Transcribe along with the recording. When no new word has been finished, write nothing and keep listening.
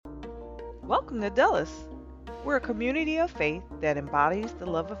Welcome to Dulles. We're a community of faith that embodies the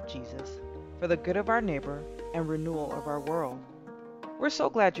love of Jesus for the good of our neighbor and renewal of our world. We're so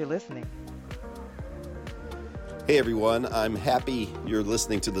glad you're listening. Hey everyone, I'm happy you're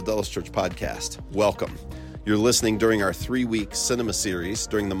listening to the Dulles Church podcast. Welcome. You're listening during our 3-week cinema series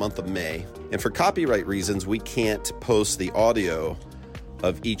during the month of May. And for copyright reasons, we can't post the audio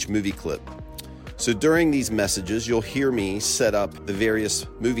of each movie clip. So during these messages, you'll hear me set up the various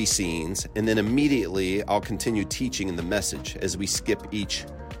movie scenes, and then immediately I'll continue teaching in the message as we skip each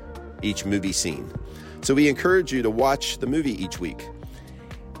movie scene. So we encourage you to watch the movie each week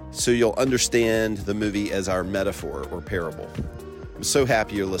so you'll understand the movie as our metaphor or parable. I'm so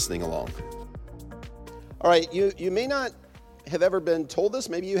happy you're listening along. All right, you may not have ever been told this,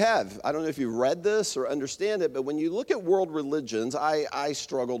 maybe you have. I don't know if you read this or understand it, but when you look at world religions, I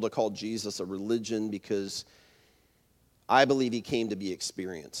struggle to call Jesus a religion because I believe he came to be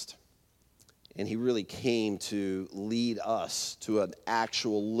experienced. And he really came to lead us to an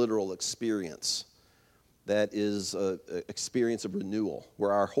actual literal experience that is an experience of renewal,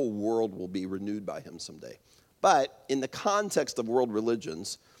 where our whole world will be renewed by him someday. But in the context of world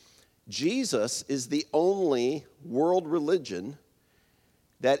religions, Jesus is the only world religion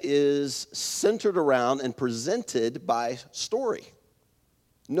that is centered around and presented by story.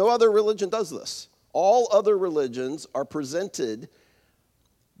 No other religion does this. All other religions are presented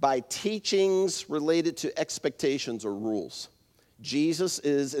by teachings related to expectations or rules. Jesus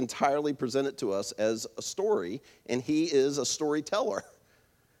is entirely presented to us as a story, and he is a storyteller.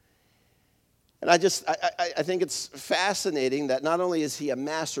 And I think it's fascinating that not only is he a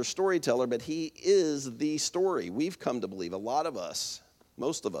master storyteller, but he is the story. We've come to believe, a lot of us,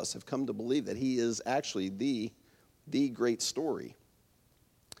 most of us have come to believe that he is actually the great story.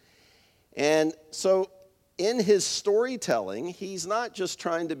 And so in his storytelling, he's not just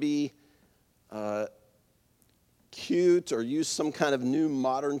trying to be cute or use some kind of new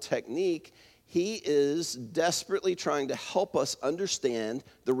modern technique. He is desperately trying to help us understand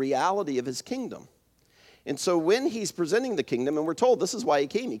the reality of his kingdom. And so when he's presenting the kingdom, and we're told this is why he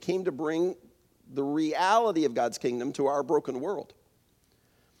came to bring the reality of God's kingdom to our broken world.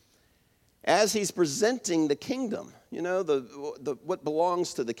 As he's presenting the kingdom, you know, what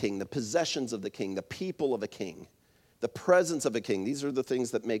belongs to the king, the possessions of the king, the people of a king, the presence of a king. These are the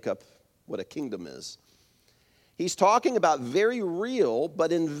things that make up what a kingdom is. He's talking about very real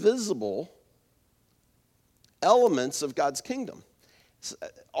but invisible elements of God's kingdom. It's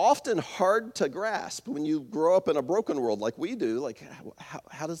often hard to grasp when you grow up in a broken world like we do. Like,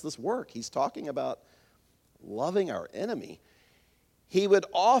 how does this work? He's talking about loving our enemy. He would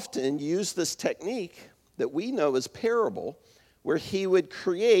often use this technique that we know as parable, where he would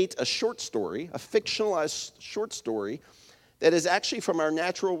create a short story, a fictionalized short story, that is actually from our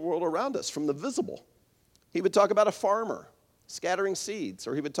natural world around us, from the visible. He would talk about a farmer scattering seeds,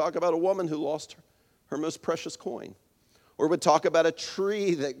 or he would talk about a woman who lost her most precious coin, or would talk about a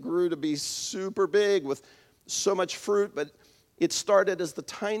tree that grew to be super big with so much fruit, but it started as the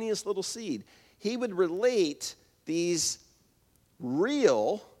tiniest little seed. He would relate these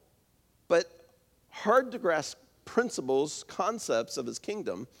real but hard to grasp principles, concepts of his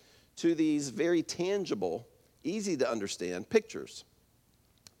kingdom to these very tangible, easy to understand pictures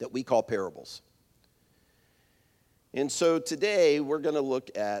that we call parables. And so today we're going to look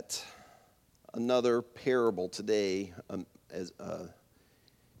at another parable today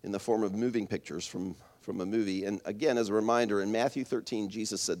in the form of moving pictures from a movie. And again, as a reminder, in Matthew 13,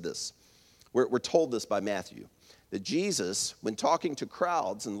 Jesus said this. We're told this by Matthew, that Jesus, when talking to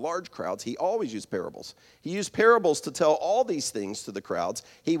crowds and large crowds, he always used parables. He used parables to tell all these things to the crowds.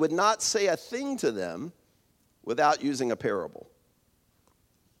 He would not say a thing to them without using a parable.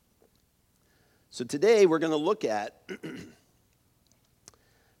 So today we're going to look at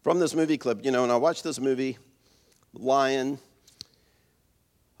from this movie clip, and I watched this movie, Lion,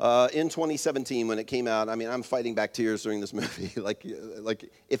 in 2017 when it came out. I mean, I'm fighting back tears during this movie. like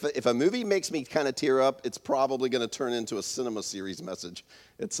if a movie makes me kind of tear up, it's probably going to turn into a cinema series message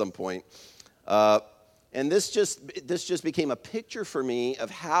at some point. And this just became a picture for me of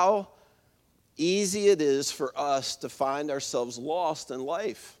how easy it is for us to find ourselves lost in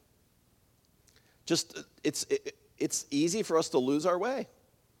life. It's easy for us to lose our way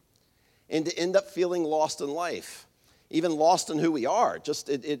and to end up feeling lost in life, even lost in who we are.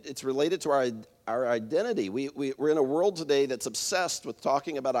 It's related to our identity. We're in a world today that's obsessed with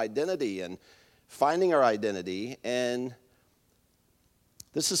talking about identity and finding our identity, and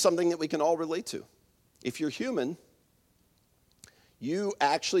this is something that we can all relate to. If you're human, you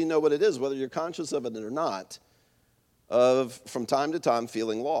actually know what it is, whether you're conscious of it or not, of from time to time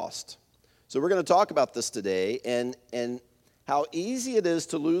feeling lost. So we're going to talk about this today and how easy it is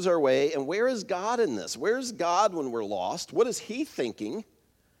to lose our way, and where is God in this? Where's God when we're lost? What is he thinking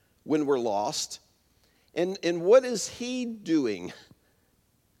when we're lost? And what is he doing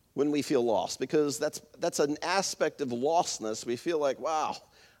when we feel lost? Because that's an aspect of lostness. We feel like, wow,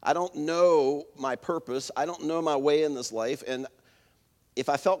 I don't know my purpose. I don't know my way in this life. And if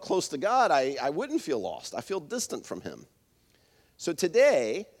I felt close to God, I wouldn't feel lost. I feel distant from him. So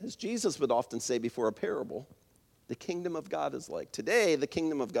today, as Jesus would often say before a parable, the kingdom of God is like. Today, the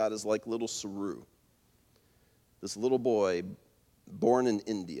kingdom of God is like little Saru, this little boy born in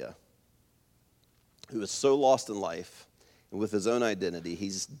India who is so lost in life and with his own identity,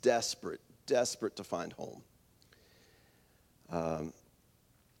 he's desperate to find home. All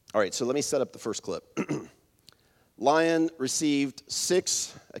right, so let me set up the first clip. Lion received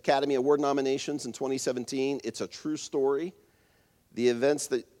 6 Academy Award nominations in 2017. It's a true story. The events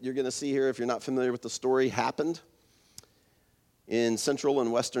that you're going to see here, if you're not familiar with the story, happened in central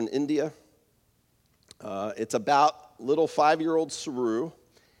and western India. It's about little 5-year-old Saru,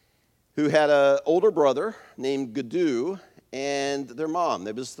 who had an older brother named Gudu and their mom.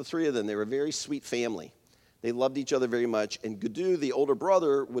 There was the 3 of them. They were a very sweet family. They loved each other very much. And Gudu, the older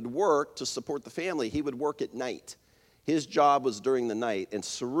brother, would work to support the family. He would work at night. His job was during the night. And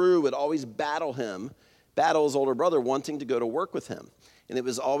Saru would always battle his older brother, wanting to go to work with him. And it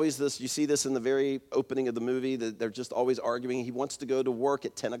was always this, you see this in the very opening of the movie, that they're just always arguing. He wants to go to work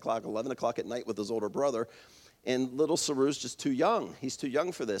at 10 o'clock, 11 o'clock at night with his older brother. And little Saru's just too young. He's too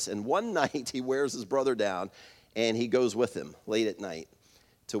young for this. And one night he wears his brother down and he goes with him late at night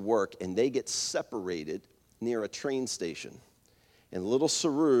to work. And they get separated near a train station. And little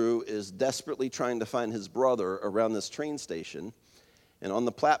Saru is desperately trying to find his brother around this train station and on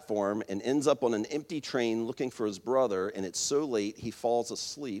the platform, and ends up on an empty train looking for his brother, and it's so late he falls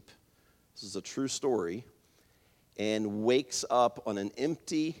asleep. This is a true story. And wakes up on an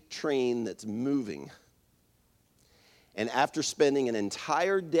empty train that's moving. And after spending an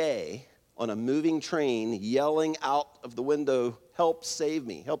entire day on a moving train yelling out of the window, help save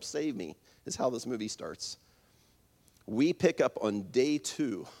me, is how this movie starts. We pick up on day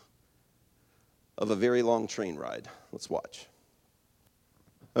 2 of a very long train ride. Let's watch.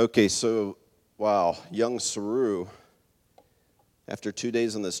 Okay, so, wow, young Saru, after 2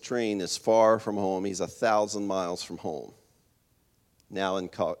 days on this train, is far from home. He's 1,000 miles from home, now in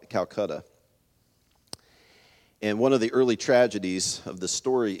Calcutta. And one of the early tragedies of the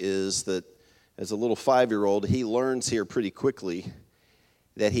story is that as a little 5-year-old, he learns here pretty quickly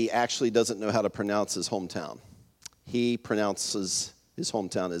that he actually doesn't know how to pronounce his hometown. He pronounces his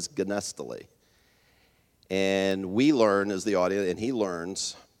hometown as Ganestale. And we learn as the audience, and he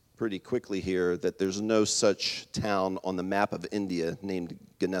learns pretty quickly here, that there's no such town on the map of India named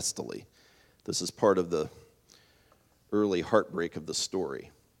Ganestale. This is part of the early heartbreak of the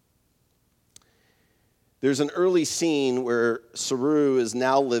story. There's an early scene where Saru is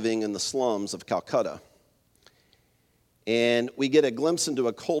now living in the slums of Calcutta. And we get a glimpse into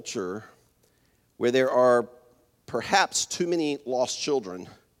a culture where there are perhaps too many lost children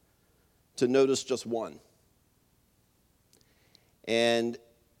to notice just one. And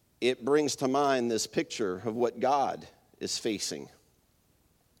it brings to mind this picture of what God is facing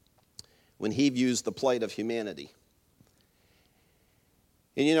when he views the plight of humanity.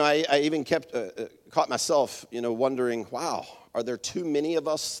 And, I even caught myself, wondering, wow, are there too many of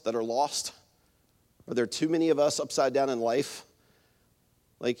us that are lost? Are there too many of us upside down in life?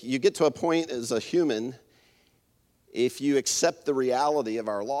 Like, you get to a point as a human, if you accept the reality of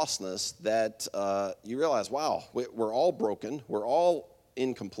our lostness, that you realize, wow, we're all broken, we're all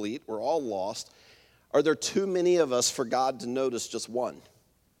incomplete, we're all lost. Are there too many of us for God to notice just one?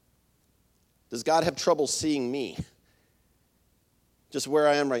 Does God have trouble seeing me? Just where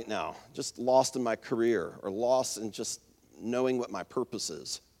I am right now, just lost in my career, or lost in just knowing what my purpose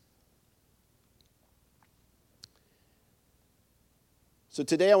is. So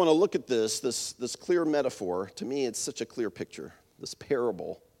today I want to look at this clear metaphor. To me, it's such a clear picture, this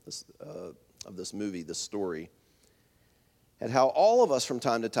parable of this movie, this story, and how all of us from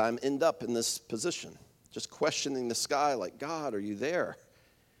time to time end up in this position, just questioning the sky like, God, are you there?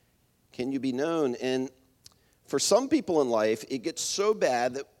 Can you be known? And for some people in life, it gets so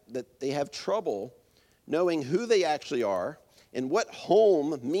bad that they have trouble knowing who they actually are and what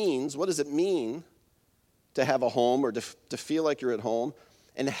home means. What does it mean to have a home or to feel like you're at home?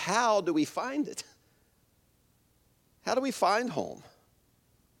 And how do we find it? How do we find home?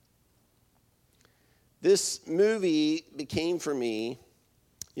 This movie became for me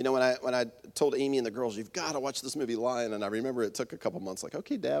You know, when I told Amy and the girls, you've got to watch this movie Lion, and I remember it took a couple months, like,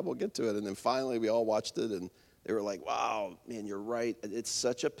 okay, Dad, we'll get to it. And then finally we all watched it, and they were like, wow, man, you're right. It's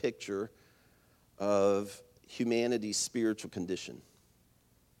such a picture of humanity's spiritual condition.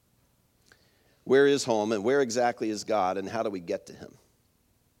 Where is home, and where exactly is God, and how do we get to him?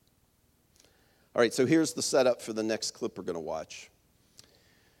 All right, so here's the setup for the next clip we're going to watch.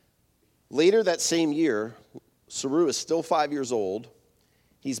 Later that same year, Saru is still 5 years old.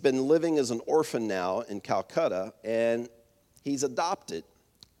 He's been living as an orphan now in Calcutta, and he's adopted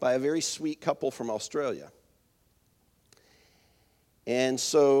by a very sweet couple from Australia. And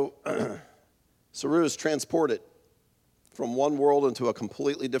so Saru is transported from one world into a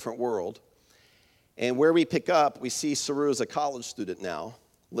completely different world. And where we pick up, we see Saru as a college student now,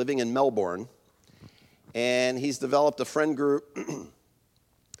 living in Melbourne. And he's developed a friend group.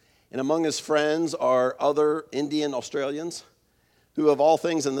 And among his friends are other Indian Australians who, of all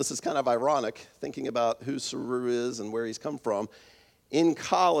things, and this is kind of ironic, thinking about who Saru is and where he's come from, in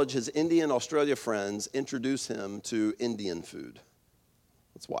college, his Indian Australia friends introduce him to Indian food.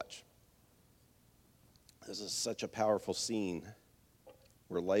 Let's watch. This is such a powerful scene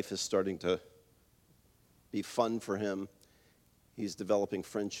where life is starting to be fun for him. He's developing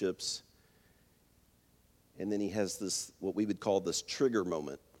friendships. And then he has this, what we would call this trigger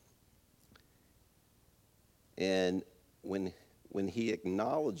moment. And when he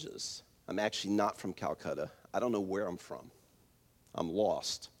acknowledges, I'm actually not from Calcutta. I don't know where I'm from. I'm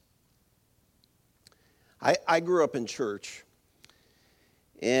lost. I grew up in church.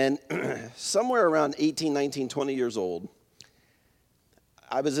 And somewhere around 18, 19, 20 years old,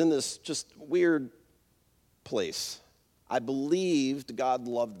 I was in this just weird place. I believed God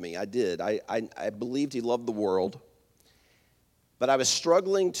loved me. I did. I believed he loved the world. But I was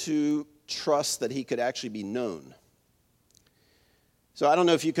struggling to trust that he could actually be known. So I don't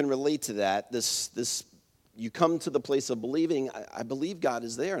know if you can relate to that. This you come to the place of believing, I believe God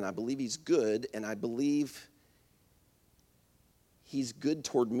is there, and I believe he's good, and I believe he's good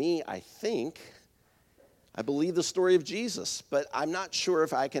toward me, I think. I believe the story of Jesus, but I'm not sure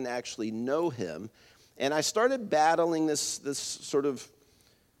if I can actually know him. And I started battling this sort of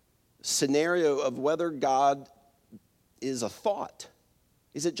scenario of whether God is a thought.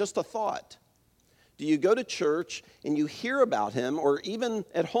 Is it just a thought? Do you go to church and you hear about him, or even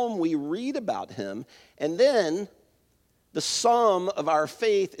at home we read about him, and then the sum of our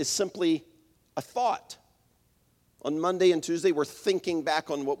faith is simply a thought? On Monday and Tuesday, we're thinking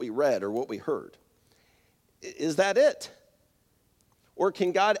back on what we read or what we heard. Is that it? Or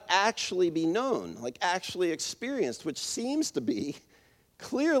can God actually be known, like actually experienced, which seems to be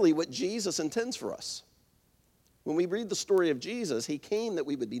clearly what Jesus intends for us? When we read the story of Jesus, he came that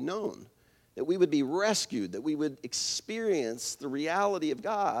we would be known, that we would be rescued, that we would experience the reality of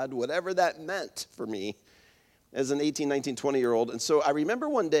God, whatever that meant for me as an 18, 19, 20-year-old. And so I remember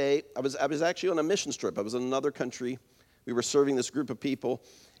one day, I was actually on a mission trip. I was in another country. We were serving this group of people,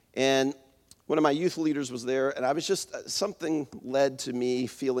 and one of my youth leaders was there, and I was just, something led to me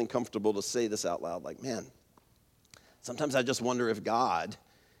feeling comfortable to say this out loud, like, man, sometimes I just wonder if God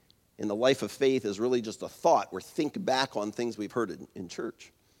in the life of faith is really just a thought. We're think back on things we've heard in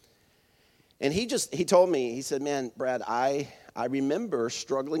church. And he told me, he said, man, Brad, I remember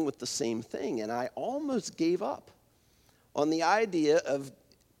struggling with the same thing, and I almost gave up on the idea of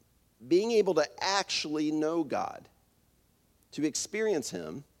being able to actually know God, to experience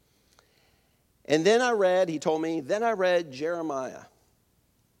him. And then he told me, I read Jeremiah,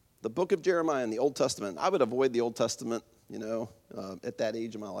 the book of Jeremiah in the Old Testament. I would avoid the Old Testament, at that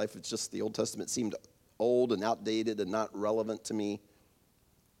age of my life. It's just the Old Testament seemed old and outdated and not relevant to me.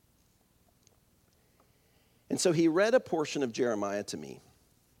 And so he read a portion of Jeremiah to me.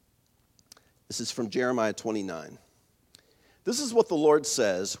 This is from Jeremiah 29. This is what the Lord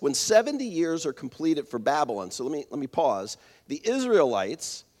says. When 70 years are completed for Babylon, so let me pause. The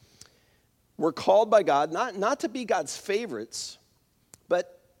Israelites were called by God not to be God's favorites,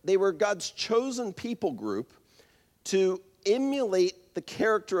 but they were God's chosen people group to emulate the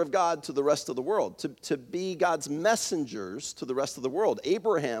character of God to the rest of the world, to be God's messengers to the rest of the world.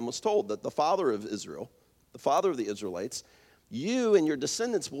 Abraham was told that the father of Israel, the father of the Israelites, you and your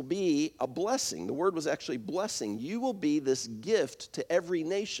descendants will be a blessing. The word was actually blessing. You will be this gift to every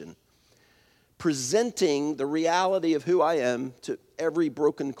nation, presenting the reality of who I am to every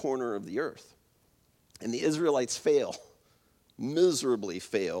broken corner of the earth. And the Israelites fail, miserably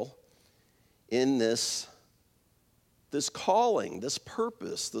fail, in this calling, this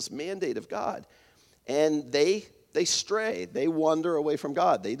purpose, this mandate of God. And they stray. They wander away from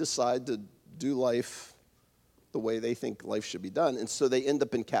God. They decide to do life the way they think life should be done. And so they end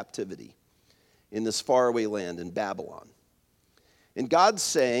up in captivity in this faraway land in Babylon. And God's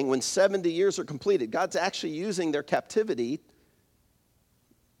saying when 70 years are completed, God's actually using their captivity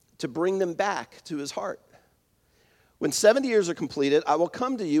to bring them back to his heart. When 70 years are completed, I will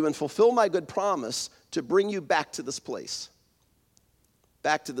come to you and fulfill my good promise to bring you back to this place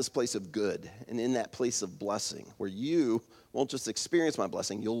of good, and in that place of blessing, where you won't just experience my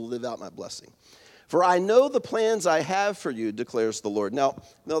blessing, you'll live out my blessing. For I know the plans I have for you, declares the Lord. Now,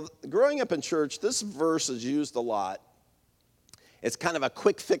 growing up in church, this verse is used a lot. It's kind of a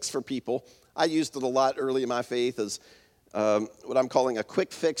quick fix for people. I used it a lot early in my faith as what I'm calling a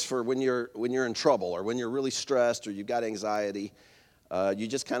quick fix for when you're in trouble or when you're really stressed or you've got anxiety. You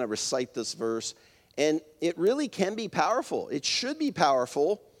just kind of recite this verse. And it really can be powerful. It should be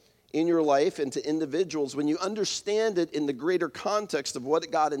powerful in your life and to individuals when you understand it in the greater context of what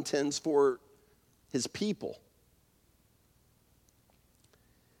God intends for his people.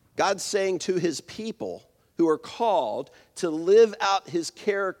 God's saying to his people who are called to live out his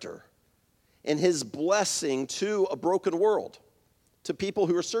character and his blessing to a broken world, to people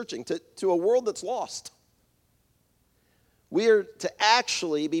who are searching, to a world that's lost. We are to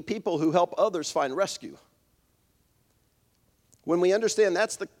actually be people who help others find rescue. When we understand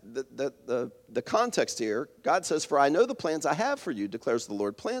that's the context here, God says, for I know the plans I have for you, declares the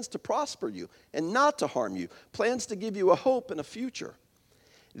Lord, plans to prosper you and not to harm you, plans to give you a hope and a future.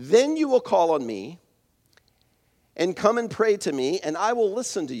 Then you will call on me and come and pray to me, and I will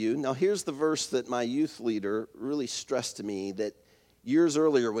listen to you. Now here's the verse that my youth leader really stressed to me that years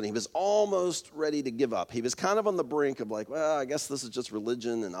earlier when he was almost ready to give up. He was kind of on the brink of like, well, I guess this is just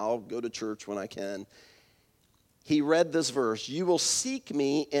religion and I'll go to church when I can. He read this verse, you will seek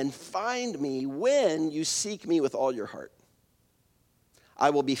me and find me when you seek me with all your heart.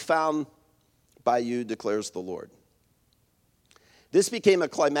 I will be found by you, declares the Lord. This became a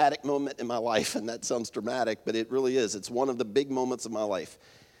climatic moment in my life, and that sounds dramatic, but it really is. It's one of the big moments of my life.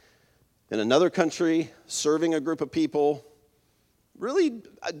 In another country, serving a group of people, really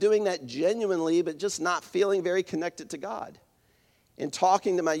doing that genuinely, but just not feeling very connected to God. And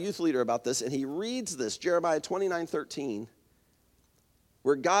talking to my youth leader about this, and he reads this, Jeremiah 29:13,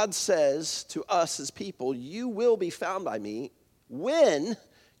 where God says to us as people, you will be found by me when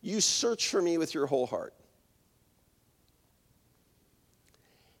you search for me with your whole heart.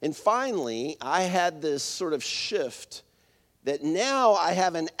 And finally, I had this sort of shift that now I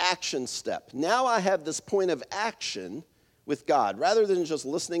have an action step. Now I have this point of action with God, rather than just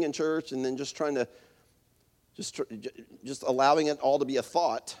listening in church and then just trying to, just allowing it all to be a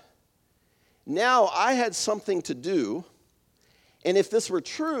thought. Now I had something to do, and if this were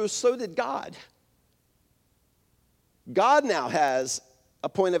true, so did God. God now has a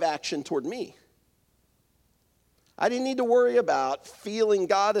point of action toward me. I didn't need to worry about feeling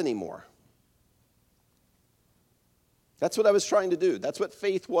God anymore. That's what I was trying to do. That's what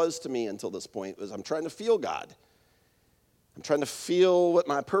faith was to me until this point, was I'm trying to feel God. I'm trying to feel what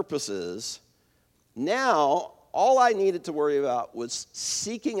my purpose is. Now, all I needed to worry about was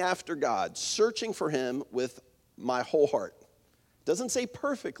seeking after God, searching for him with my whole heart. It doesn't say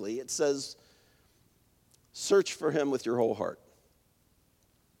perfectly, it says search for him with your whole heart.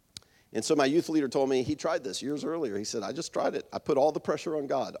 And so my youth leader told me, he tried this years earlier. He said, I just tried it. I put all the pressure on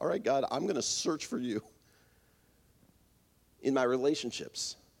God. All right, God, I'm going to search for you in my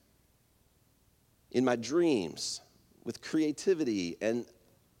relationships, in my dreams, with creativity, and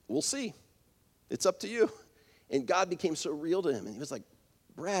we'll see. It's up to you. And God became so real to him. And he was like,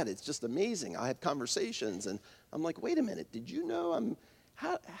 Brad, it's just amazing. I have conversations. And I'm like, wait a minute. Did you know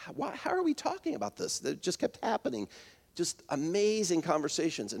how are we talking about this? That just kept happening. Just amazing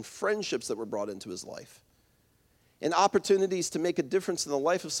conversations and friendships that were brought into his life. And opportunities to make a difference in the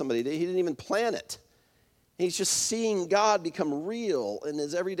life of somebody. He didn't even plan it. He's just seeing God become real in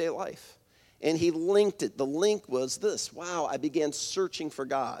his everyday life. And he linked it. The link was this. Wow, I began searching for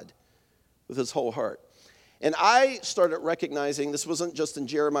God with his whole heart. And I started recognizing this wasn't just in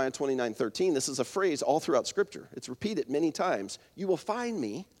Jeremiah 29:13. This is a phrase all throughout Scripture. It's repeated many times. You will find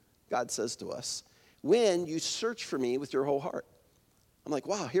me, God says to us, when you search for me with your whole heart. I'm like,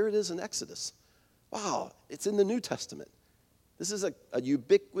 wow, here it is in Exodus. Wow, it's in the New Testament. This is a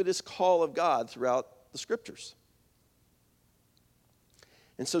ubiquitous call of God throughout the Scriptures.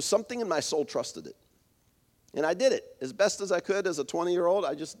 And so something in my soul trusted it. And I did it as best as I could as a 20-year-old.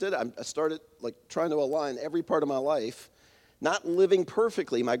 I just did it. I started like trying to align every part of my life, not living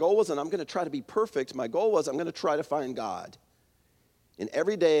perfectly. My goal wasn't I'm going to try to be perfect. My goal was I'm going to try to find God. And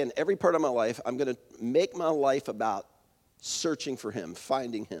every day and every part of my life, I'm going to make my life about searching for him,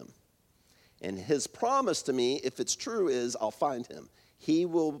 finding him. And his promise to me, if it's true, is I'll find him. He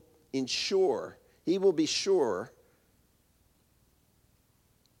will be sure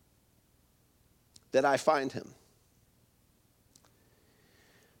that I find him.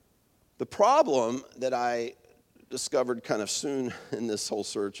 The problem that I discovered kind of soon in this whole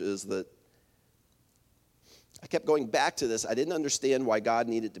search is that I kept going back to this. I didn't understand why God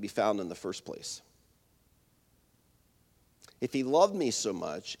needed to be found in the first place. If he loved me so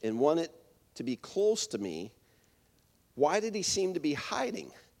much and wanted to be close to me, why did he seem to be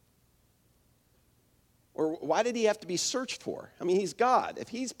hiding? Or why did he have to be searched for? I mean, he's God. If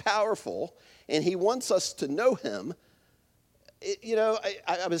he's powerful and he wants us to know him,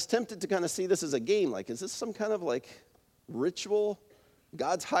 I was tempted to kind of see this as a game. Like, is this some kind of like ritual?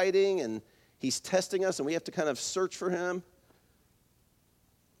 God's hiding and he's testing us and we have to kind of search for him.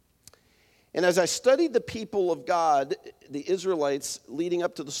 And as I studied the people of God, the Israelites, leading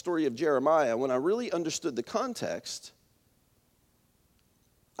up to the story of Jeremiah, when I really understood the context,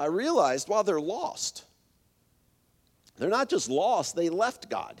 I realized, wow, they're lost. They're not just lost, they left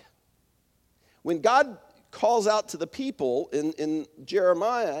God. When God calls out to the people in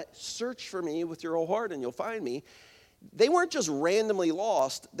Jeremiah, search for me with your whole heart and you'll find me, they weren't just randomly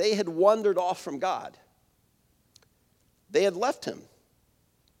lost, they had wandered off from God. They had left him.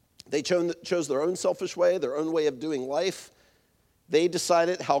 They chose their own selfish way, their own way of doing life. They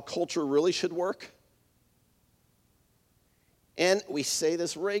decided how culture really should work. And we say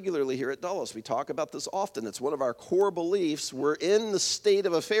this regularly here at Dulles. We talk about this often. It's one of our core beliefs. We're in the state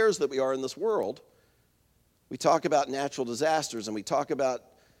of affairs that we are in this world. We talk about natural disasters and we talk about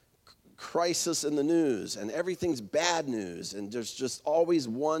crisis in the news and everything's bad news and there's just always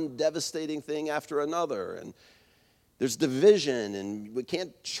one devastating thing after another and there's division and we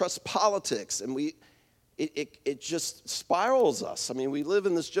can't trust politics and it just spirals us. I mean, we live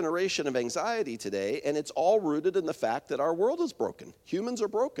in this generation of anxiety today and it's all rooted in the fact that our world is broken. Humans are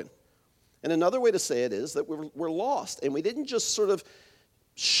broken. And another way to say it is that we're lost and we didn't just sort of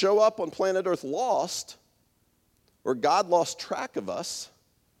show up on planet Earth lost or God lost track of us.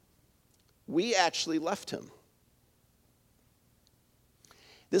 We actually left him.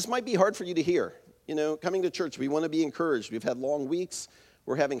 This might be hard for you to hear. You know, coming to church, we want to be encouraged. We've had long weeks.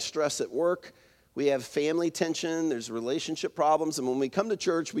 We're having stress at work. We have family tension. There's relationship problems. And when we come to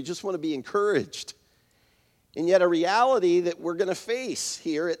church, we just want to be encouraged. And yet a reality that we're going to face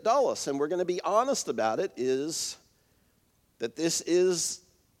here at Dulles, and we're going to be honest about it, is that this is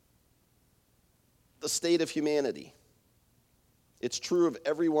the state of humanity. It's true of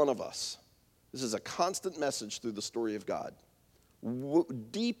every one of us. This is a constant message through the story of God,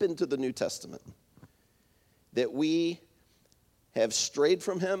 deep into the New Testament, that we have strayed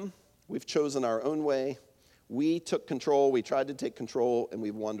from him, we've chosen our own way, we took control, we tried to take control, and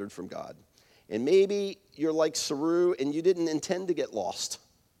we've wandered from God. And maybe you're like Saru and you didn't intend to get lost.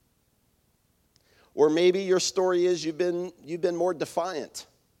 Or maybe your story is you've been more defiant,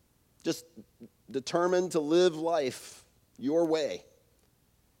 just determined to live life your way.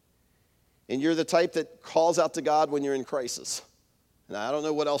 And you're the type that calls out to God when you're in crisis. And I don't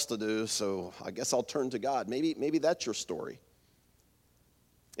know what else to do, so I guess I'll turn to God. Maybe that's your story.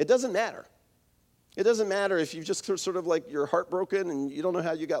 It doesn't matter. It doesn't matter if you just sort of like you're heartbroken and you don't know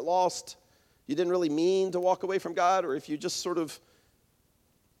how you got lost. You didn't really mean to walk away from God, or if you just sort of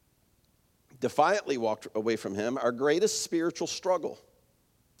defiantly walked away from him. Our greatest spiritual struggle,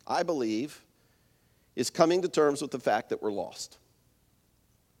 I believe, is coming to terms with the fact that we're lost.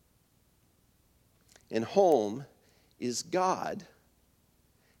 And home is God.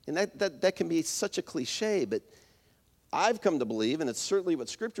 And that can be such a cliche, but I've come to believe, and it's certainly what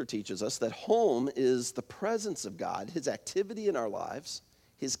Scripture teaches us, that home is the presence of God, his activity in our lives,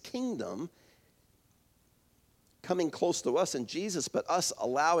 his kingdom coming close to us in Jesus, but us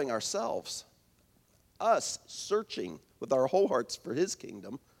allowing ourselves, us searching with our whole hearts for his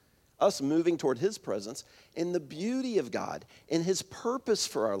kingdom, us moving toward his presence, and the beauty of God and his purpose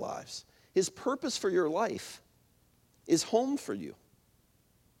for our lives. His purpose for your life is home for you.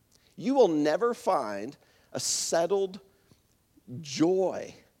 You will never find a settled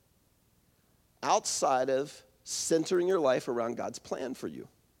joy outside of centering your life around God's plan for you.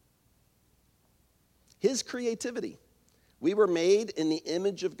 His creativity. We were made in the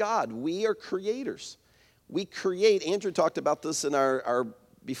image of God. We are creators. We create. Andrew talked about this in our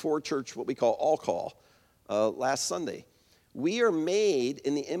before church, what we call All Call, last Sunday. We are made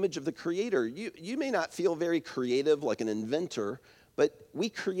in the image of the Creator. You may not feel very creative like an inventor, but we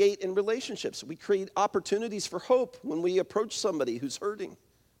create in relationships. We create opportunities for hope when we approach somebody who's hurting.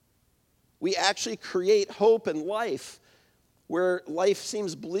 We actually create hope and life where life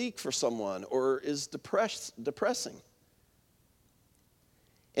seems bleak for someone or is depressing.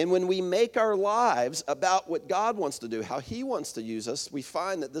 And when we make our lives about what God wants to do, how he wants to use us, we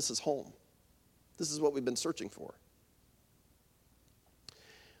find that this is home. This is what we've been searching for.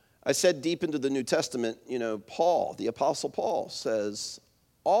 I said deep into the New Testament, Paul, the Apostle Paul, says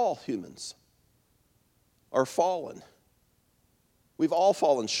all humans are fallen. We've all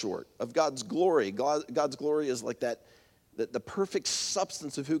fallen short of God's glory. God's glory is like that, the perfect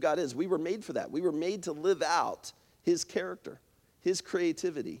substance of who God is. We were made for that. We were made to live out his character, his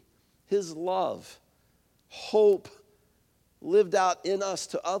creativity, his love, hope lived out in us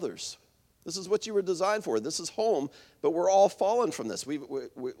to others. This is what you were designed for. This is home, but we're all fallen from this.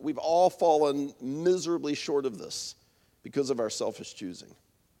 We've all fallen miserably short of this because of our selfish choosing.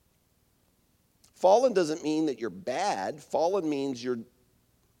 Fallen doesn't mean that you're bad. Fallen means you're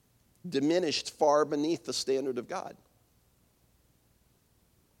diminished far beneath the standard of God.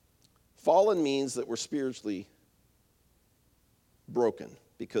 Fallen means that we're spiritually broken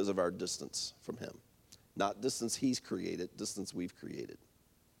because of our distance from him. Not distance he's created, distance we've created.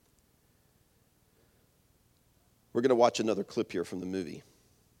 We're going to watch another clip here from the movie.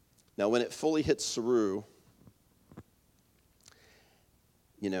 Now, when it fully hits Saru,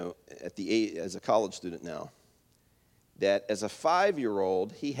 as a college student now, that as a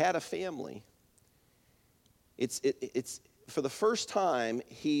 5-year-old, he had a family. It's for the first time,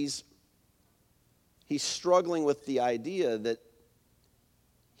 he's struggling with the idea that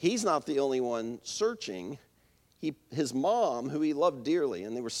he's not the only one searching. His mom, who he loved dearly,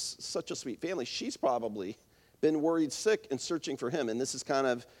 and they were such a sweet family, she's probably been worried sick and searching for him. And this is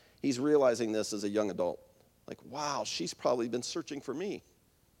he's realizing this as a young adult. Like, wow, she's probably been searching for me.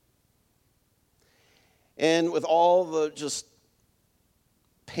 And with all the just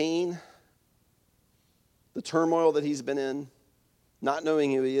pain, the turmoil that he's been in, not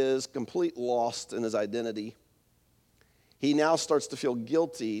knowing who he is, complete lost in his identity, he now starts to feel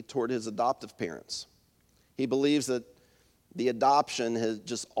guilty toward his adoptive parents. He believes that the adoption has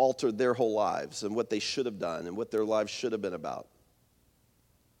just altered their whole lives and what they should have done and what their lives should have been about.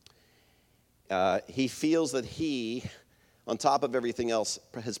 He feels that he, on top of everything else,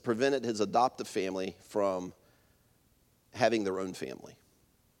 has prevented his adoptive family from having their own family.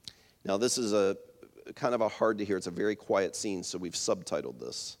 Now, this is a kind of a hard to hear. It's a very quiet scene, so we've subtitled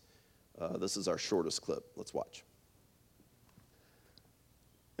this. This is our shortest clip. Let's watch.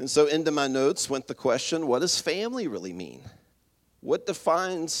 And so into my notes went the question, what does family really mean? What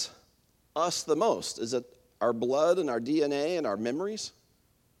defines us the most? Is it our blood and our DNA and our memories?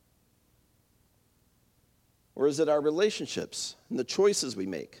 Or is it our relationships and the choices we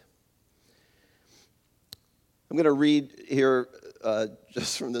make? I'm going to read here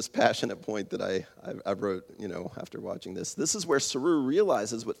just from this passionate point that I wrote, after watching this. This is where Saru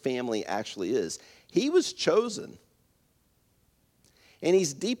realizes what family actually is. He was chosen, and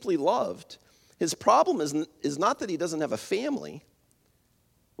he's deeply loved. His problem is not that he doesn't have a family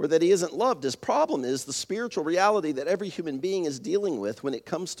or that he isn't loved. His problem is the spiritual reality that every human being is dealing with when it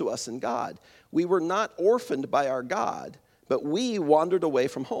comes to us and God. We were not orphaned by our God, but we wandered away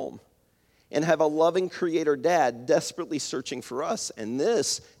from home and have a loving creator dad desperately searching for us. And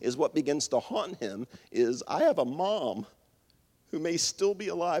this is what begins to haunt him, is I have a mom who may still be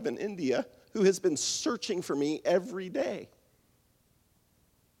alive in India who has been searching for me every day.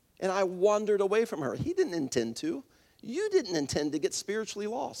 And I wandered away from her. He didn't intend to. You didn't intend to get spiritually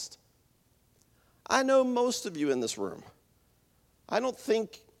lost. I know most of you in this room. I don't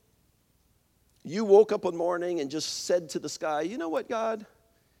think you woke up one morning and just said to the sky, you know what, God?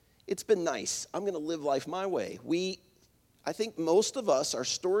 It's been nice. I'm going to live life my way. I think most of us, our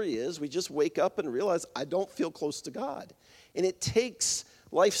story is we just wake up and realize I don't feel close to God. And it takes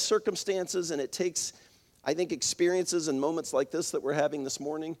life circumstances and it takes, I think, experiences and moments like this that we're having this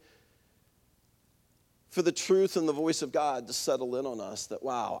morning for the truth and the voice of God to settle in on us that,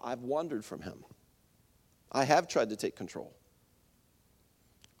 wow, I've wandered from him. I have tried to take control.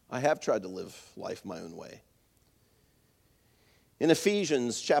 I have tried to live life my own way. In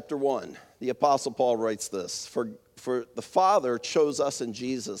Ephesians chapter 1, the Apostle Paul writes this, For the Father chose us in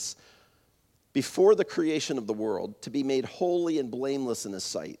Jesus before the creation of the world to be made holy and blameless in his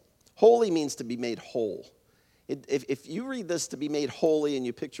sight. Holy means to be made whole. If you read this, to be made holy, and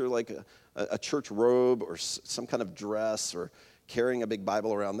you picture like a church robe or some kind of dress or carrying a big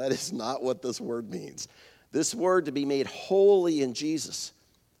Bible around, that is not what this word means. This word, to be made holy in Jesus.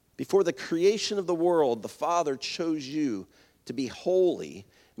 Before the creation of the world, the Father chose you to be holy,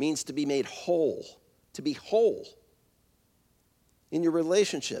 means to be made whole, to be whole. In your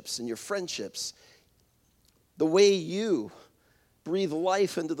relationships, in your friendships, the way you breathe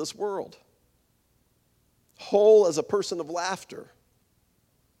life into this world. Whole as a person of laughter.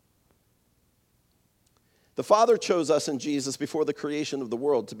 The Father chose us in Jesus before the creation of the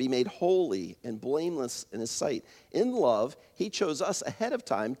world to be made holy and blameless in his sight. In love, he chose us ahead of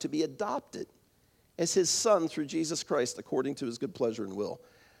time to be adopted as his son through Jesus Christ according to his good pleasure and will.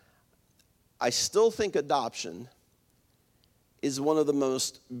 I still think adoption is one of the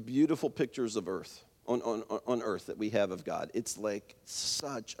most beautiful pictures of earth, on earth that we have of God. It's like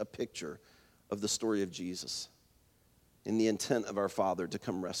such a picture of the story of Jesus and the intent of our Father to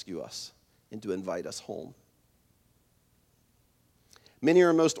come rescue us and to invite us home. Many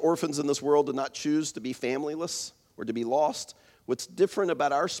or most orphans in this world do not choose to be familyless or to be lost. What's different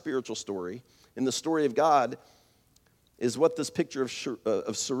about our spiritual story and the story of God is what this picture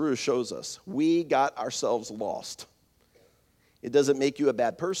of Saru shows us. We got ourselves lost. It doesn't make you a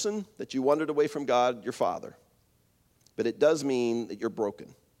bad person that you wandered away from God, your Father. But it does mean that you're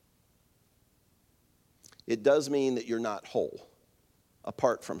broken. It does mean that you're not whole,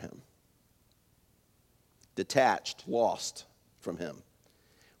 apart from him. Detached, lost from him.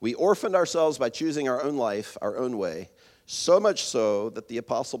 We orphaned ourselves by choosing our own life, our own way, so much so that the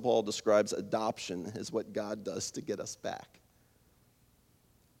Apostle Paul describes adoption as what God does to get us back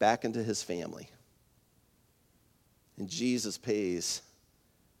into his family. And Jesus pays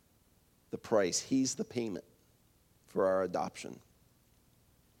the price. He's the payment for our adoption.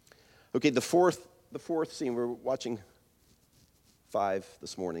 Okay, the fourth scene, we're watching 5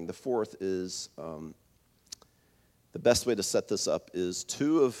 this morning. The fourth is, the best way to set this up is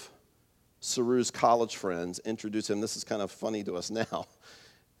 2 of Saru's college friends introduce him. This is kind of funny to us now,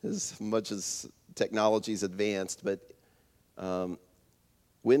 as much as technology's advanced. But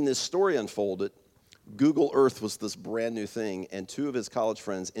when this story unfolded, Google Earth was this brand new thing, and 2 of his college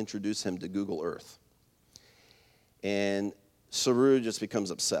friends introduced him to Google Earth. And Saru just becomes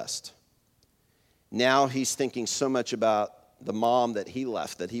obsessed. Now he's thinking so much about the mom that he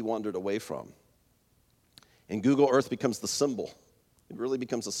left, that he wandered away from. And Google Earth becomes the symbol. It really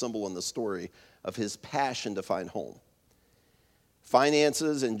becomes a symbol in the story of his passion to find home.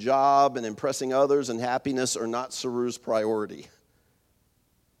 Finances and job and impressing others and happiness are not Saru's priority.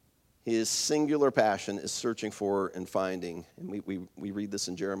 His singular passion is searching for and finding. And we read this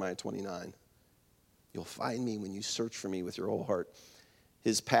in Jeremiah 29. You'll find me when you search for me with your whole heart.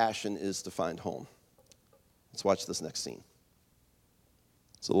 His passion is to find home. Let's watch this next scene.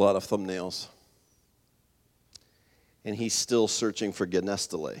 It's a lot of thumbnails. And he's still searching for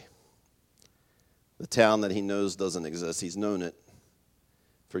Gennesaret, the town that he knows doesn't exist. He's known it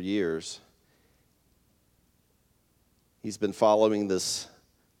for years. He's been following this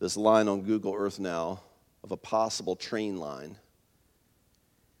line on Google Earth now of a possible train line.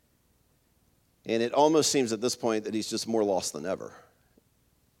 And it almost seems at this point that he's just more lost than ever.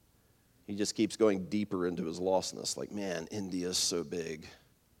 He just keeps going deeper into his lostness. Like, man, India's so big.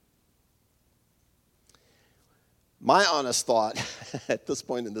 My honest thought at this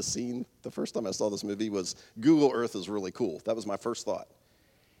point in the scene, the first time I saw this movie, was Google Earth is really cool. That was my first thought.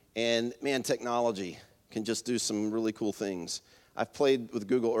 And man, technology can just do some really cool things. I've played with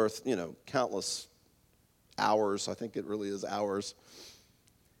Google Earth, countless hours. I think it really is hours.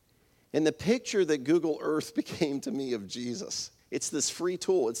 And the picture that Google Earth became to me of Jesus, it's this free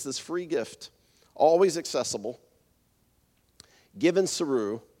tool. It's this free gift, always accessible, given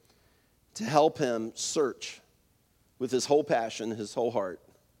Saru to help him search with his whole passion, his whole heart,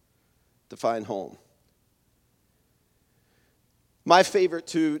 to find home. My favorite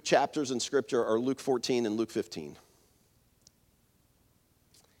 2 chapters in Scripture are Luke 14 and Luke 15.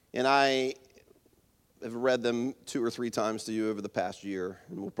 And I have read them 2 or 3 times to you over the past year,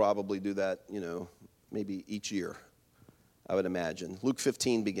 and we'll probably do that, maybe each year, I would imagine. Luke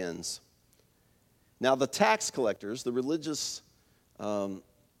 15 begins. Now the tax collectors, the religious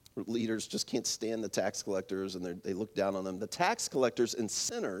leaders just can't stand the tax collectors, and they look down on them. The tax collectors and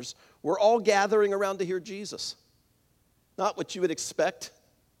sinners were all gathering around to hear Jesus. Not what you would expect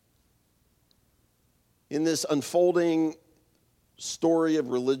in this unfolding story of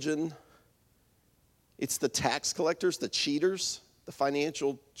religion. It's the tax collectors, the cheaters, the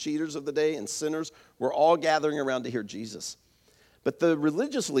financial cheaters of the day, and sinners were all gathering around to hear Jesus. But the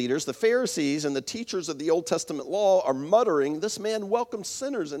religious leaders, the Pharisees, and the teachers of the Old Testament law are muttering, "This man welcomes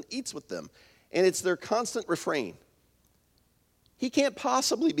sinners and eats with them." And it's their constant refrain. He can't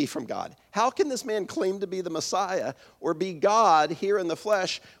possibly be from God. How can this man claim to be the Messiah or be God here in the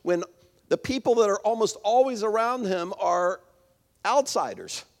flesh when the people that are almost always around him are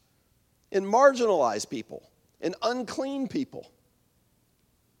outsiders and marginalized people and unclean people?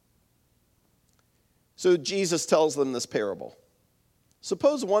 So Jesus tells them this parable.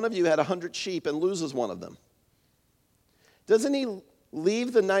 Suppose one of you had 100 sheep and loses one of them. Doesn't he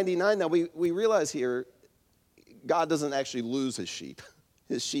leave the 99? Now, we realize here, God doesn't actually lose his sheep.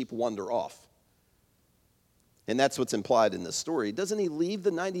 His sheep wander off. And that's what's implied in this story. Doesn't he leave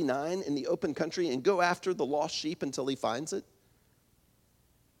the 99 in the open country and go after the lost sheep until he finds it?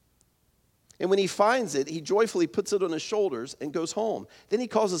 And when he finds it, he joyfully puts it on his shoulders and goes home. Then he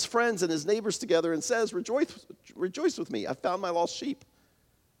calls his friends and his neighbors together and says, rejoice with me. I found my lost sheep.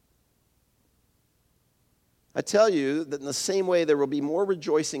 I tell you that in the same way there will be more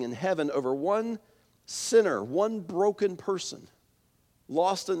rejoicing in heaven over one sinner, one broken person,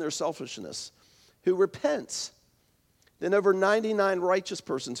 lost in their selfishness, who repents, than over 99 righteous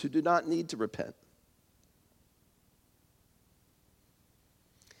persons who do not need to repent.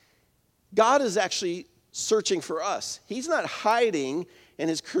 God is actually searching for us. He's not hiding and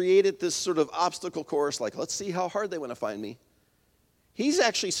has created this sort of obstacle course like, let's see how hard they want to find me. He's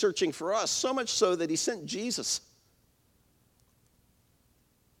actually searching for us, so much so that he sent Jesus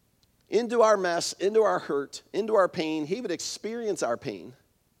into our mess, into our hurt, into our pain. He would experience our pain.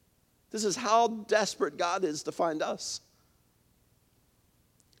 This is how desperate God is to find us.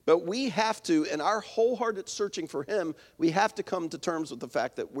 But we have to, in our wholehearted searching for him, we have to come to terms with the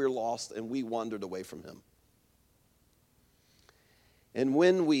fact that we're lost and we wandered away from him. And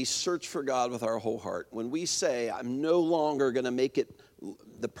when we search for God with our whole heart, when we say, I'm no longer going to make it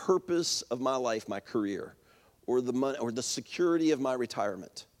the purpose of my life, my career, or the money, or the security of my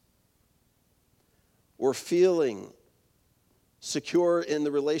retirement, or feeling secure in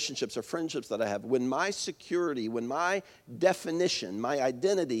the relationships or friendships that I have, when my security, when my definition, my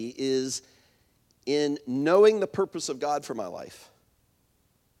identity is in knowing the purpose of God for my life,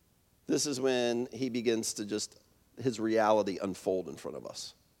 this is when he begins to just, his reality unfold in front of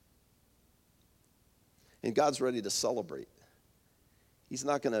us. And God's ready to celebrate. He's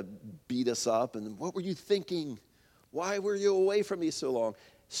not going to beat us up and, what were you thinking? Why were you away from me so long?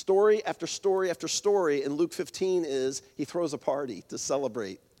 Story after story after story in Luke 15 is he throws a party to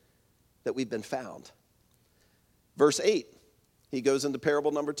celebrate that we've been found. Verse 8, he goes into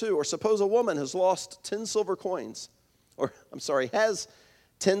parable number 2. Or suppose a woman has lost 10 silver coins, has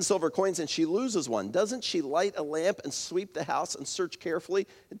 10 silver coins and she loses one. Doesn't she light a lamp and sweep the house and search carefully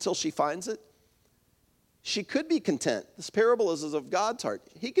until she finds it? She could be content. This parable is of God's heart.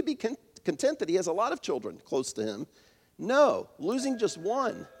 He could be content that he has a lot of children close to him. No, losing just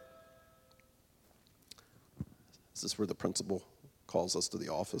one. Is this where the principal calls us to the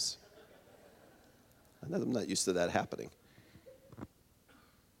office? I'm not used to that happening.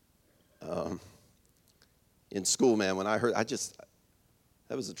 In school, man, when I heard, that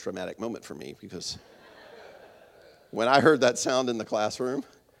was a traumatic moment for me because when I heard that sound in the classroom,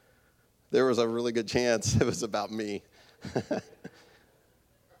 there was a really good chance it was about me.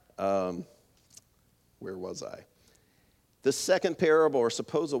 Where was I? The second parable, or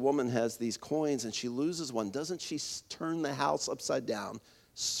suppose a woman has these coins and she loses one. Doesn't she turn the house upside down,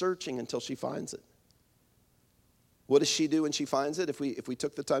 searching until she finds it? What does she do when she finds it? If we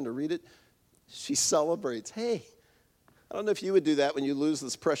took the time to read it, she celebrates. Hey, I don't know if you would do that when you lose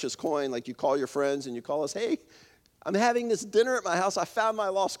this precious coin, like you call your friends and you call us, hey, I'm having this dinner at my house. I found my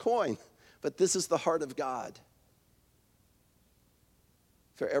lost coin. But this is the heart of God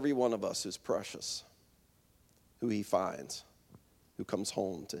for every one of us who's precious, who he finds, who comes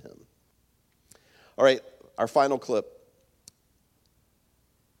home to him. All right, our final clip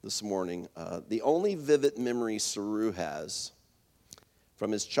this morning. The only vivid memory Saru has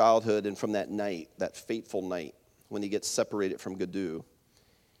from his childhood and from that night, that fateful night when he gets separated from Gadu,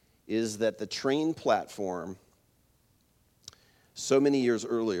 is that the train platform so many years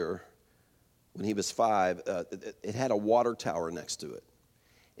earlier, when he was 5, it had a water tower next to it.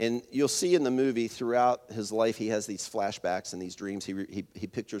 And you'll see in the movie throughout his life, he has these flashbacks and these dreams. He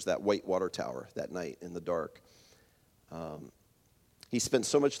pictures that white water tower that night in the dark. He spent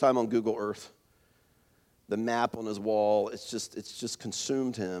so much time on Google Earth. The map on his wall, it's just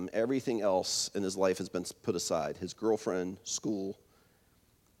consumed him. Everything else in his life has been put aside. His girlfriend, school.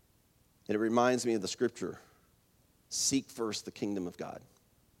 And it reminds me of the scripture. Seek first the kingdom of God.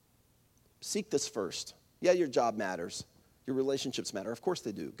 Seek this first. Yeah, your job matters. Your relationships matter. Of course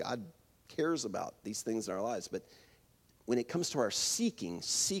they do. God cares about these things in our lives. But when it comes to our seeking,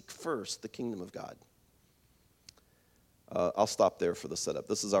 seek first the kingdom of God. I'll stop there for the setup.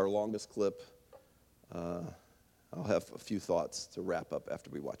 This is our longest clip. I'll have a few thoughts to wrap up after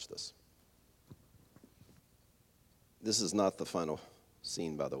we watch this. This is not the final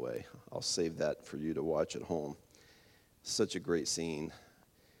scene, by the way. I'll save that for you to watch at home. Such a great scene.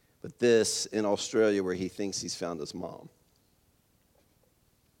 But this in Australia where he thinks he's found his mom.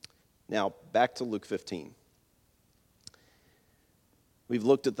 Now, back to Luke 15. We've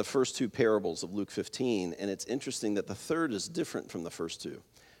looked at the first two parables of Luke 15, and it's interesting that the third is different from the first two.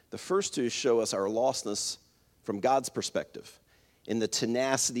 The first two show us our lostness from God's perspective, in the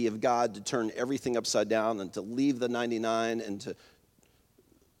tenacity of God to turn everything upside down and to leave the 99 and to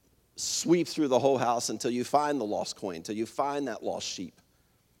sweep through the whole house until you find the lost coin, until you find that lost sheep.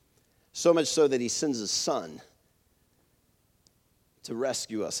 So much so that he sends his son to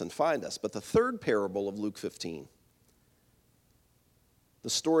rescue us and find us. But the third parable of Luke 15, the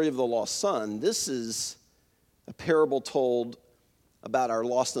story of the lost son, this is a parable told about our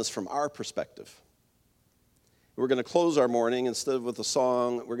lostness from our perspective. We're going to close our morning, instead of with a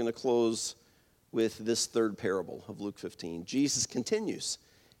song, we're going to close with this third parable of Luke 15. Jesus continues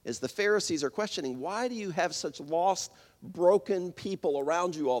as the Pharisees are questioning, why do you have such lost, broken people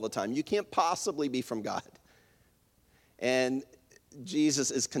around you all the time? You can't possibly be from God. And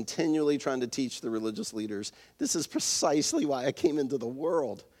Jesus is continually trying to teach the religious leaders, this is precisely why I came into the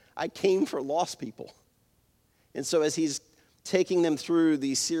world. I came for lost people. And so as he's taking them through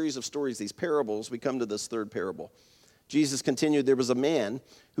these series of stories, these parables, we come to this third parable. Jesus continued, there was a man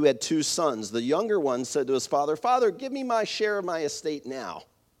who had two sons. The younger one said to his father, Father, give me my share of my estate now.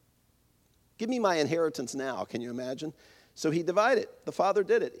 Give me my inheritance now. Can you imagine? So he divided. The father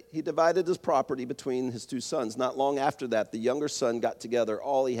did it. He divided his property between his two sons. Not long after that, the younger son got together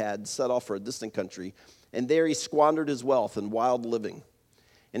all he had, set off for a distant country, and there he squandered his wealth in wild living.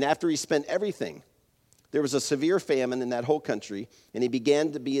 And after he spent everything, there was a severe famine in that whole country, and he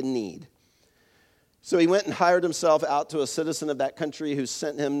began to be in need. So he went and hired himself out to a citizen of that country who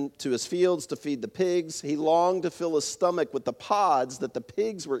sent him to his fields to feed the pigs. He longed to fill his stomach with the pods that the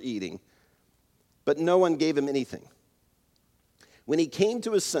pigs were eating, but no one gave him anything. When he came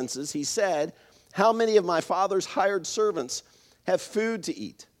to his senses, he said, how many of my father's hired servants have food to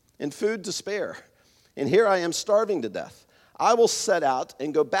eat and food to spare? And here I am starving to death. I will set out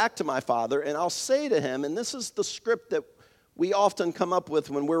and go back to my father, and I'll say to him, and this is the script that we often come up with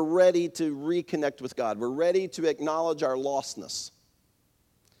when we're ready to reconnect with God. We're ready to acknowledge our lostness,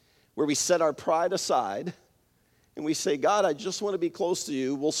 where we set our pride aside and we say, God, I just want to be close to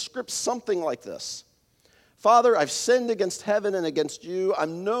you. We'll script something like this. Father, I've sinned against heaven and against you.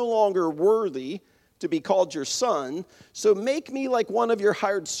 I'm no longer worthy to be called your son, so make me like one of your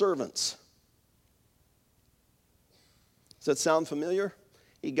hired servants. Does that sound familiar?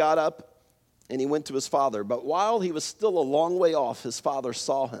 He got up and he went to his father. But while he was still a long way off, his father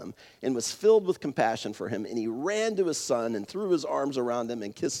saw him and was filled with compassion for him. And he ran to his son and threw his arms around him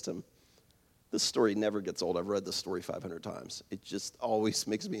and kissed him. This story never gets old. I've read this story 500 times. It just always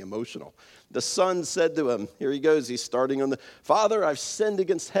makes me emotional. The son said to him, here he goes, he's starting on the, Father, I've sinned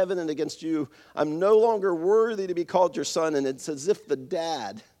against heaven and against you. I'm no longer worthy to be called your son. And it's as if the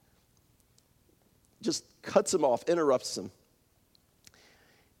dad just cuts him off, interrupts him.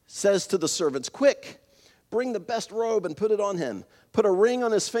 Says to the servants, quick, bring the best robe and put it on him. Put a ring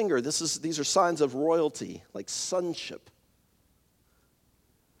on his finger. These are signs of royalty, like sonship.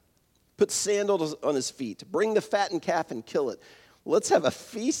 Put sandals on his feet. Bring the fattened calf and kill it. Let's have a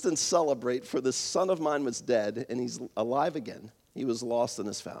feast and celebrate, for this son of mine was dead, and he's alive again. He was lost and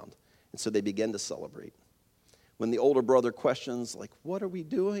is found. And so they began to celebrate. When the older brother questions, like, what are we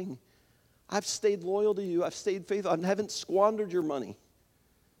doing? I've stayed loyal to you. I've stayed faithful. I haven't squandered your money.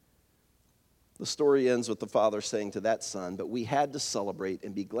 The story ends with the father saying to that son, but we had to celebrate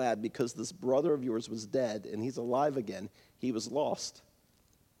and be glad because this brother of yours was dead, and he's alive again. He was lost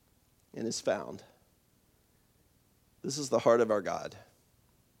and is found. This is the heart of our God.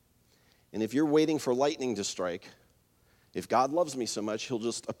 And if you're waiting for lightning to strike, if God loves me so much, he'll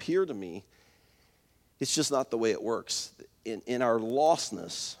just appear to me. It's just not the way it works. In our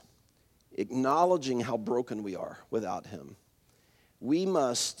lostness, acknowledging how broken we are without him, we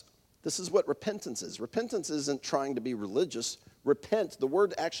must, this is what repentance is. Repentance isn't trying to be religious. Repent, the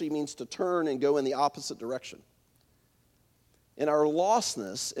word actually means to turn and go in the opposite direction. In our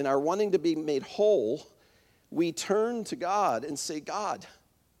lostness, in our wanting to be made whole, we turn to God and say, God,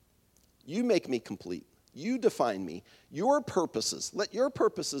 you make me complete. You define me. Your purposes, let your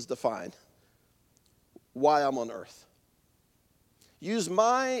purposes define why I'm on earth. Use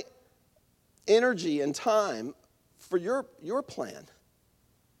my energy and time for your plan.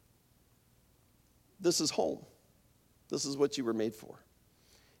 This is home. This is what you were made for.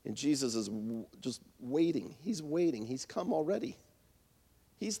 And Jesus is just waiting. He's waiting. He's come already.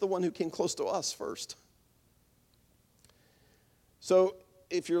 He's the one who came close to us first. So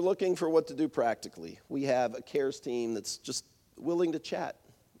if you're looking for what to do practically, we have a cares team that's just willing to chat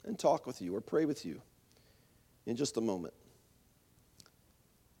and talk with you or pray with you in just a moment.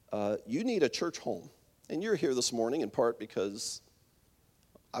 you need a church home. And you're here this morning in part because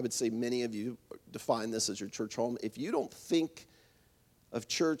I would say many of you define this as your church home. If you don't think of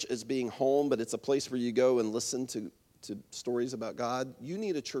church as being home, but it's a place where you go and listen to stories about God, you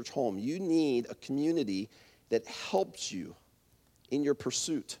need a church home. You need a community that helps you in your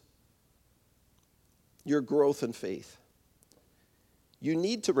pursuit, your growth in faith. You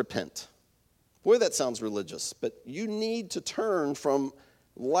need to repent. Boy, that sounds religious, but you need to turn from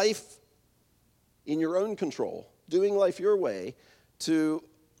life in your own control, doing life your way, to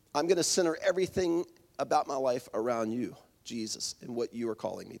I'm going to center everything about my life around you, Jesus, and what you are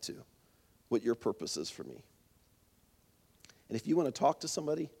calling me to, what your purpose is for me. And if you want to talk to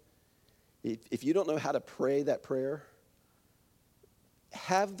somebody, if you don't know how to pray that prayer,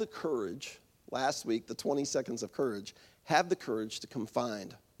 have the courage, last week, the 20 seconds of courage, have the courage to come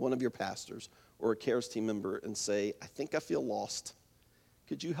find one of your pastors or a CARES team member and say, I think I feel lost.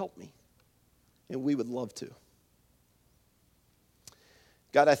 Could you help me? And we would love to.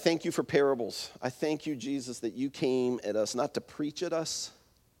 God, I thank you for parables. I thank you, Jesus, that you came at us not to preach at us,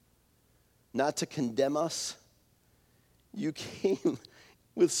 not to condemn us. You came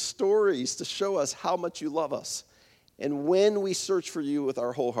with stories to show us how much you love us. And when we search for you with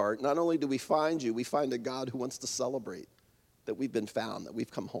our whole heart, not only do we find you, we find a God who wants to celebrate that we've been found, that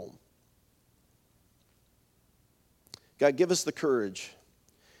we've come home. God, give us the courage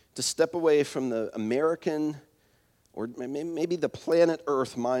to step away from the American or maybe the planet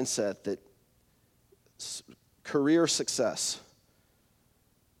Earth mindset that career success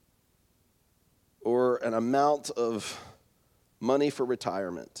or an amount of money for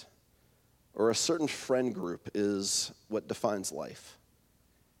retirement or a certain friend group is what defines life.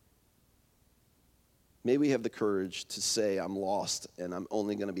 May we have the courage to say, I'm lost and I'm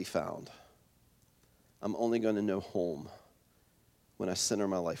only going to be found. I'm only going to know home when I center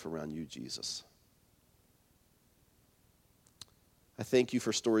my life around you, Jesus. I thank you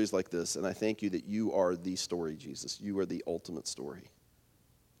for stories like this, and I thank you that you are the story, Jesus. You are the ultimate story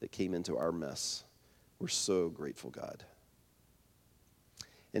that came into our mess. We're so grateful, God.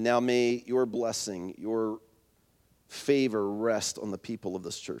 And now may your blessing, your favor rest on the people of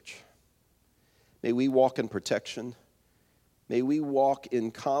this church. May we walk in protection. May we walk in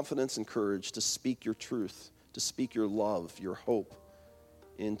confidence and courage to speak your truth, to speak your love, your hope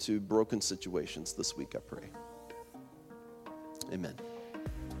into broken situations this week, I pray. Amen.